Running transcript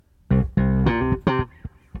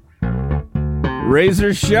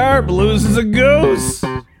Razor sharp, loses a goose.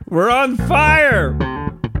 We're on fire.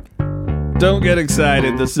 Don't get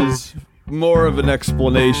excited. This is more of an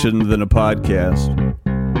explanation than a podcast.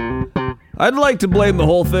 I'd like to blame the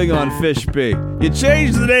whole thing on Fish B. You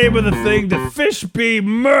changed the name of the thing to Fish B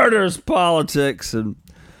Murders Politics, and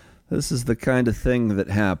this is the kind of thing that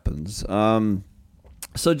happens.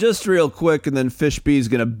 So just real quick, and then Fish B's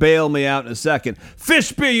going to bail me out in a second.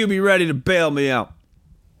 Fish B, you be ready to bail me out.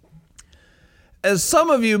 As some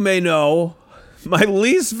of you may know, my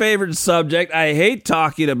least favorite subject, I hate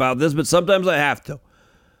talking about this, but sometimes I have to.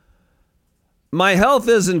 My health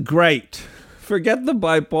isn't great. Forget the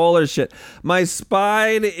bipolar shit. My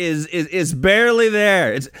spine is barely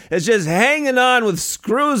there. It's just hanging on with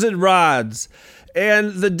screws and rods.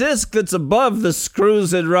 And the disc that's above the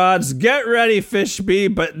screws and rods, get ready, Fish B,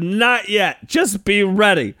 but not yet. Just be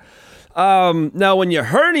ready. Now, when you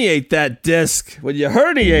herniate that disc,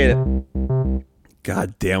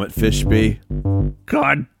 God damn it, Fish B.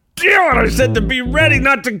 God damn it, I said to be ready,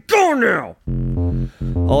 not to go now.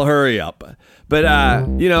 I'll hurry up. But,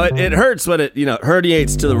 it hurts when it,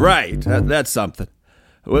 herniates to the right. That's something.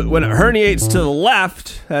 When it herniates to the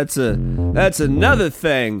left, that's another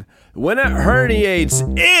thing. When it herniates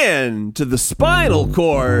into the spinal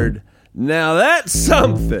cord, now that's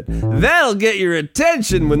something. That'll get your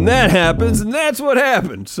attention when that happens, and that's what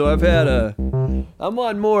happened. So I'm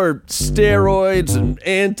on more steroids and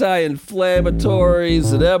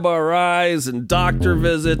anti-inflammatories and MRIs and doctor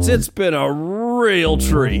visits. It's been a real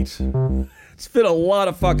treat. It's been a lot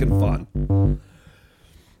of fucking fun.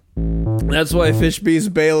 That's why Fish B's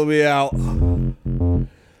bailing me out.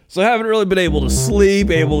 So I haven't really been able to sleep,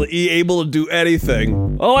 able to eat, able to do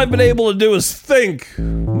anything. All I've been able to do is think.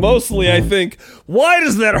 Mostly I think, why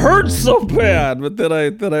does that hurt so bad? But then I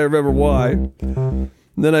remember why. And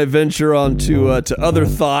then I venture on to other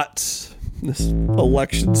thoughts. This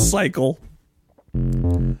election cycle.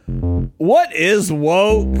 What is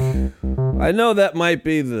woke? I know that might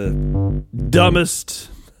be the dumbest,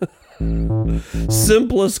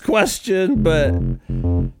 simplest question, but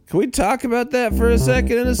can we talk about that for a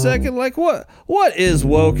second? Like, what is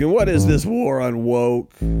woke and what is this war on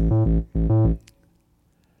woke?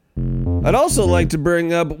 I'd also like to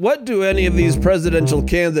bring up, what do any of these presidential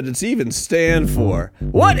candidates even stand for?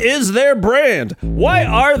 What is their brand? Why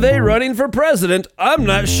are they running for president? I'm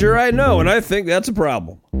not sure I know, and I think that's a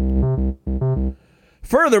problem.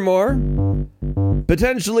 Furthermore,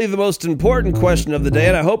 potentially the most important question of the day,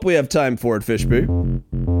 and I hope we have time for it, Fishby.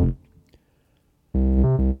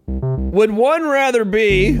 Would one rather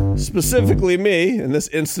be, specifically me, in this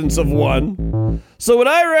instance of one, so would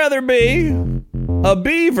I rather be a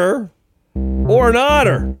beaver or an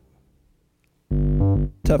otter?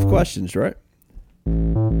 Tough questions, right?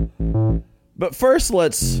 But first,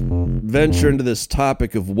 let's venture into this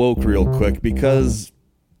topic of woke real quick, because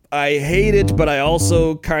I hate it, but I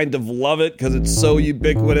also kind of love it because it's so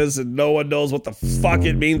ubiquitous and no one knows what the fuck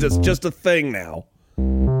it means. It's just a thing now.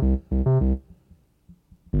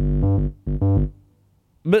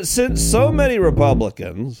 But since so many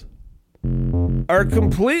Republicans are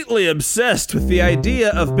completely obsessed with the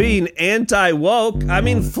idea of being anti-woke, I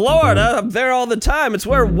mean, Florida, I'm there all the time. It's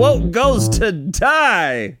where woke goes to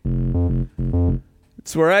die.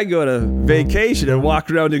 It's where I go to vacation and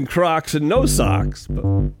walk around in Crocs and no socks. But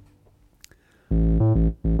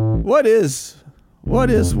what is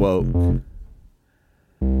woke?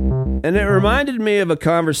 And it reminded me of a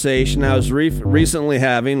conversation I was recently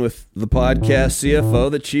having with the podcast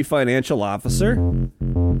CFO, the Chief Financial Officer,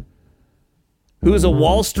 who's a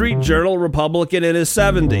Wall Street Journal Republican in his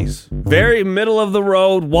 70s. Very middle of the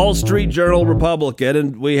road Wall Street Journal Republican,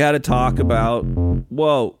 and we had a talk about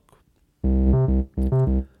woke.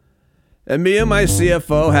 And me and my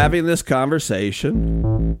CFO having this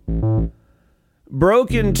conversation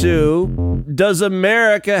broke into, does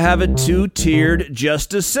America have a two-tiered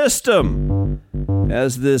justice system?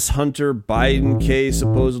 As this Hunter Biden case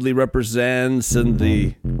supposedly represents, and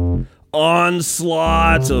the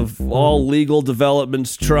onslaught of all legal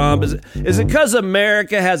developments Trump. Is it because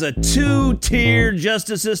America has a two-tier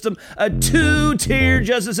justice system? A two-tier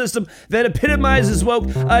justice system that epitomizes woke?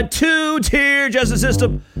 A two-tier justice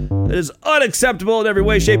system that is unacceptable in every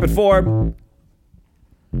way, shape, and form?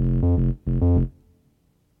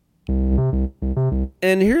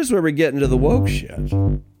 And here's where we get into the woke shit.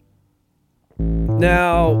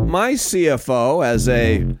 Now, my CFO, as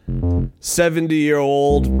a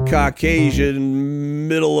 70-year-old Caucasian,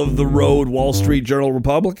 middle-of-the-road Wall Street Journal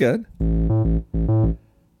Republican,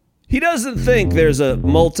 he doesn't think there's a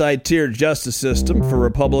multi-tiered justice system for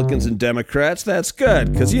Republicans and Democrats. That's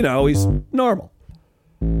good, because, he's normal.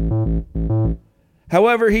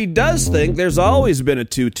 However, he does think there's always been a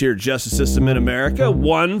two-tier justice system in America,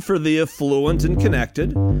 one for the affluent and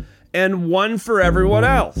connected, and one for everyone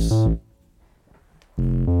else.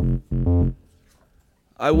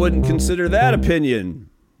 I wouldn't consider that opinion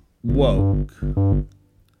woke.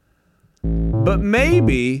 But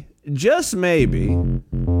maybe, just maybe,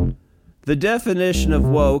 the definition of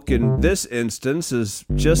woke in this instance is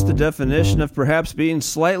just the definition of perhaps being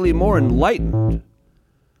slightly more enlightened.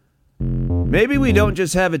 Maybe we don't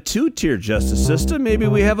just have a two-tier justice system, maybe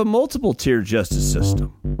we have a multiple-tier justice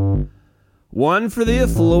system. One for the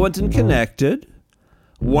affluent and connected,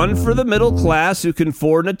 one for the middle class who can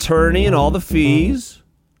afford an attorney and all the fees,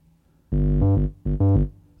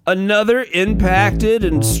 another impacted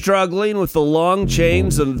and struggling with the long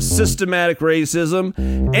chains of systematic racism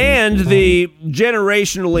and the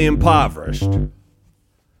generationally impoverished.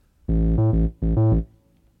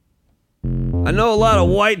 I know a lot of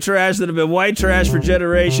white trash that have been white trash for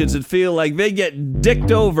generations and feel like they get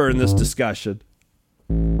dicked over in this discussion.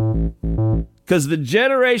 Because the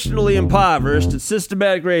generationally impoverished and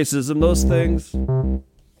systematic racism, those things,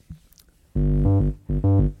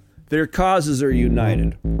 their causes are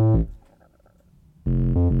united. And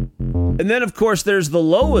then, of course, there's the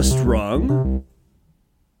lowest rung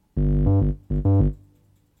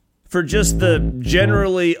for just the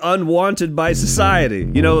generally unwanted by society.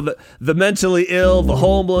 You know, the mentally ill, the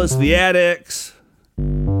homeless, the addicts.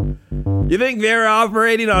 You think they're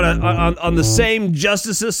operating on the same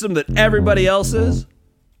justice system that everybody else is?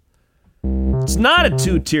 It's not a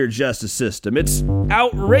two-tier justice system. It's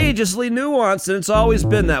outrageously nuanced, and it's always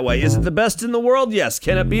been that way. Is it the best in the world? Yes.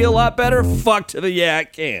 Can it be a lot better? Fuck to the yeah,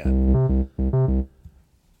 it can.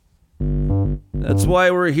 That's why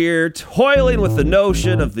we're here toiling with the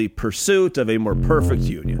notion of the pursuit of a more perfect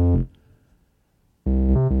union.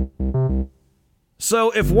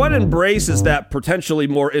 So if one embraces that potentially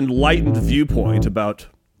more enlightened viewpoint about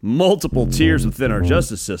multiple tiers within our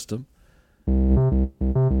justice system,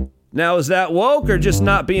 now is that woke or just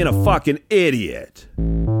not being a fucking idiot?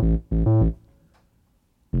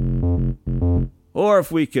 Or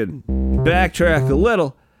if we can backtrack a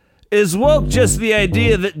little, is woke just the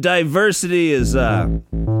idea that diversity is a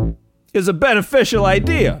beneficial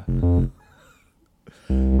idea?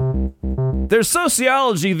 There's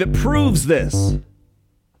sociology that proves this.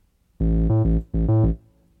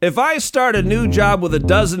 If I start a new job with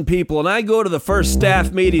 12 people and I go to the first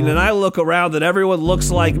staff meeting and I look around and everyone looks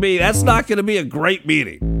like me, that's not going to be a great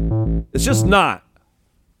meeting. It's just not.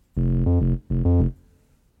 You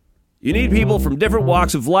need people from different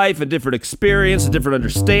walks of life and different experience and different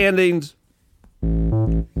understandings.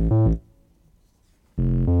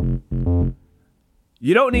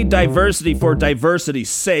 You don't need diversity for diversity's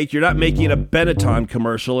sake. You're not making a Benetton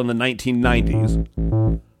commercial in the 1990s.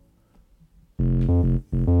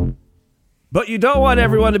 But you don't want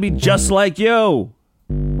everyone to be just like you.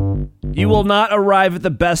 You will not arrive at the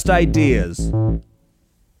best ideas.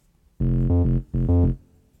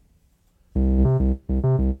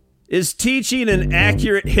 Is teaching an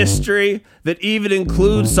accurate history that even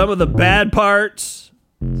includes some of the bad parts?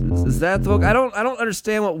 Is that the woke? I don't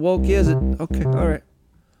understand what woke is. Okay, all right.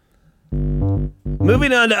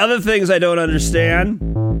 Moving on to other things I don't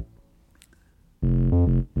understand.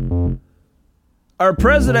 Our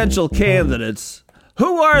presidential candidates,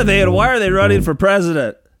 who are they and why are they running for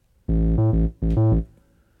president?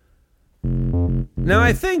 Now,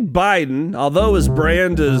 I think Biden, although his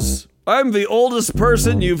brand is, I'm the oldest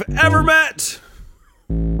person you've ever met,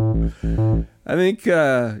 I think,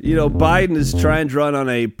 Biden is trying to run on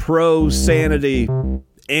a pro-sanity,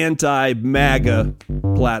 anti-MAGA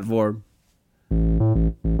platform.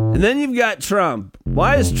 And then you've got Trump.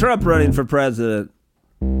 Why is Trump running for president?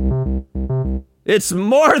 It's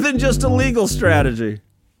more than just a legal strategy.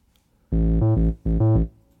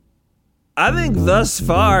 I think thus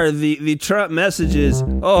far the Trump message is,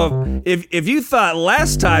 if you thought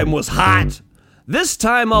last time was hot, this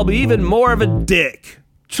time I'll be even more of a dick.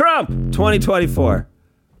 Trump 2024.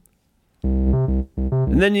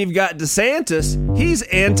 And then you've got DeSantis. He's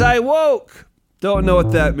anti-woke. Don't know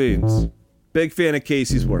what that means. Big fan of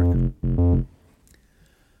Casey's work.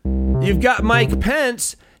 You've got Mike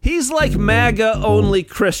Pence. He's like MAGA only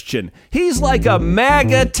Christian. He's like a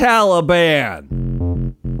MAGA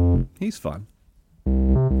Taliban. He's fun.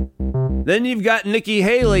 Then you've got Nikki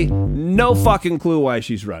Haley. No fucking clue why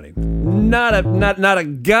she's running. Not a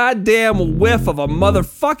goddamn whiff of a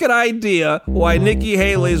motherfucking idea why Nikki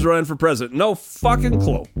Haley's running for president. No fucking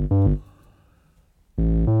clue.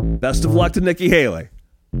 Best of luck to Nikki Haley.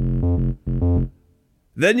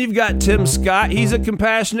 Then you've got Tim Scott. He's a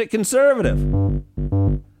compassionate conservative.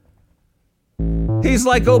 He's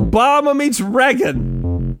like Obama meets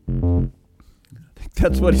Reagan. I think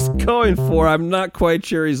that's what he's going for. I'm not quite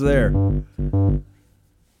sure he's there.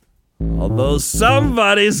 Although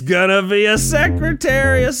somebody's gonna be a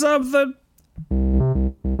secretary or something.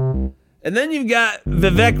 And then you've got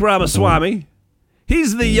Vivek Ramaswamy.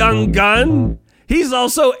 He's the young gun. He's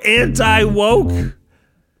also anti-woke.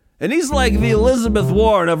 And he's like the Elizabeth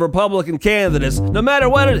Warren of Republican candidates. No matter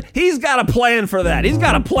what it is, he's got a plan for that. He's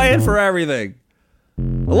got a plan for everything.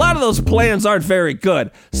 A lot of those plans aren't very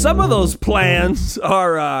good. Some of those plans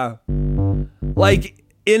are like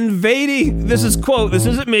invading. This is quote, this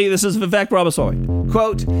isn't me, this is Vivek Ramaswamy.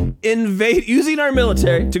 Quote, using our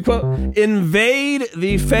military to quote, invade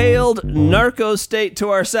the failed narco state to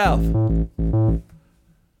our south.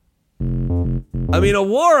 I mean, a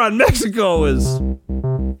war on Mexico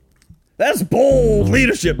that's bold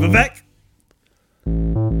leadership, Vivek.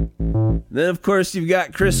 Then, of course, you've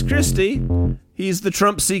got Chris Christie. He's the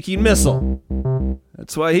Trump-seeking missile.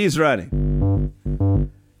 That's why he's running.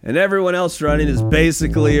 And everyone else running is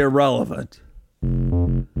basically irrelevant.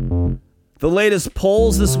 The latest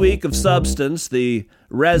polls this week of substance, the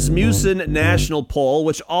Rasmussen National Poll,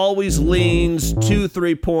 which always leans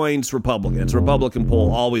 2-3 points Republican. It's a Republican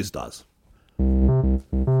poll, always does.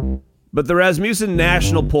 But the Rasmussen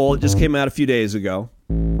National Poll, it just came out a few days ago,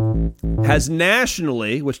 has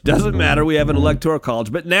nationally, which doesn't matter, we have an electoral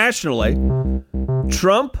college, but nationally,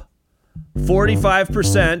 Trump,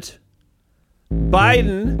 45%,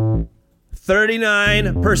 Biden,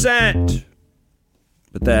 39%.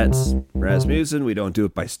 But that's Rasmussen. We don't do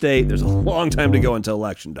it by state. There's a long time to go until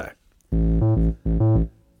election day.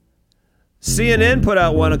 CNN put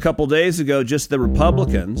out one a couple days ago, just the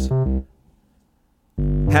Republicans,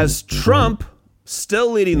 has Trump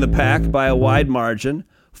still leading the pack by a wide margin,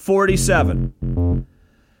 47.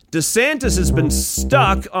 DeSantis has been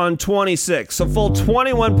stuck on 26, a full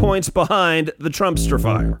 21 points behind the Trumpster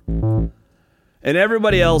fire. And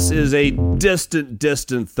everybody else is a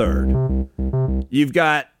distant third. You've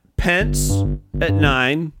got Pence at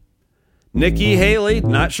 9. Nikki Haley,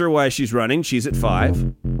 not sure why she's running. She's at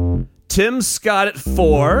 5. Tim Scott at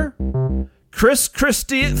 4. Chris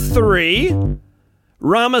Christie at 3.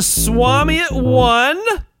 Ramaswamy at 1.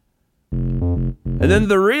 And then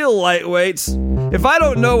the real lightweights. If I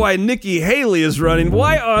don't know why Nikki Haley is running,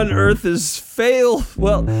 why on earth is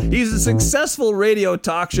he's a successful radio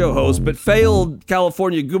talk show host, but failed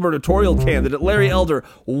California gubernatorial candidate Larry Elder.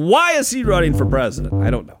 Why is he running for president?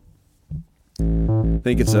 I don't know. I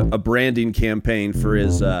think it's a branding campaign for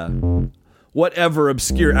his whatever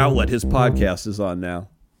obscure outlet his podcast is on now.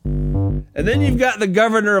 And then you've got the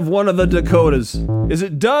governor of one of the Dakotas. Is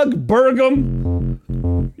it Doug Burgum?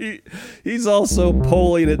 He's also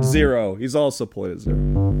polling at 0.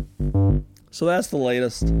 So that's the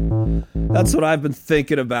latest. That's what I've been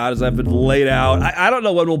thinking about as I've been laid out. I don't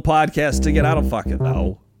know when we'll podcast again. I don't fucking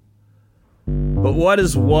know. But what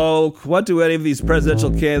is woke? What do any of these presidential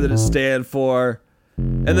candidates stand for?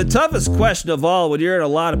 And the toughest question of all, when you're in a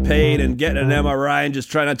lot of pain and getting an MRI and just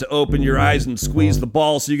try not to open your eyes and squeeze the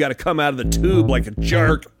ball so you got to come out of the tube like a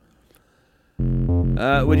jerk.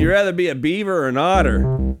 Would you rather be a beaver or an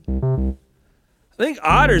otter? I think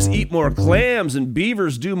otters eat more clams and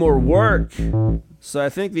beavers do more work. So I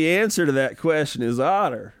think the answer to that question is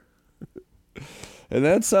otter. And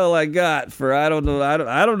that's all I got for I don't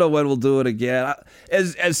know when we'll do it again.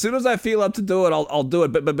 As soon as I feel up to do it, I'll do it.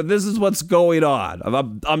 But this is what's going on.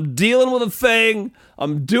 I'm dealing with a thing.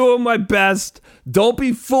 I'm doing my best. Don't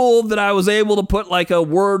be fooled that I was able to put like a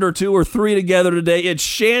word or 2 or 3 together today. It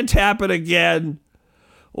shan't happen again.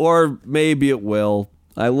 Or maybe it will.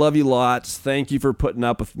 I love you lots. Thank you for putting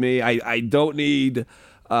up with me. I don't need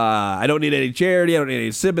any charity. I don't need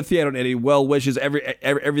any sympathy. I don't need any well wishes.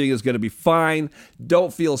 Everything is going to be fine.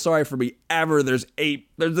 Don't feel sorry for me ever. There's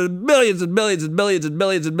millions and millions and millions and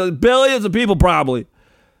millions and billions of people probably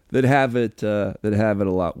that have it a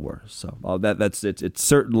lot worse. So that's it. It's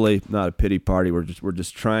certainly not a pity party. We're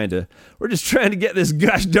just trying to get this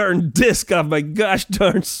gosh darn disc off my gosh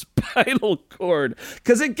darn spinal cord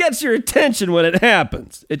because it gets your attention when it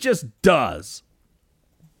happens. It just does.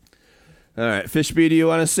 All right, Fishby, do you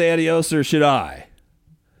want to say adios or should I?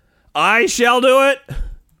 I shall do it.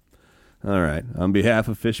 All right, on behalf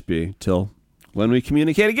of Fishby, till when we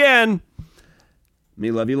communicate again,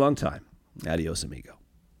 me love you long time. Adios, amigo.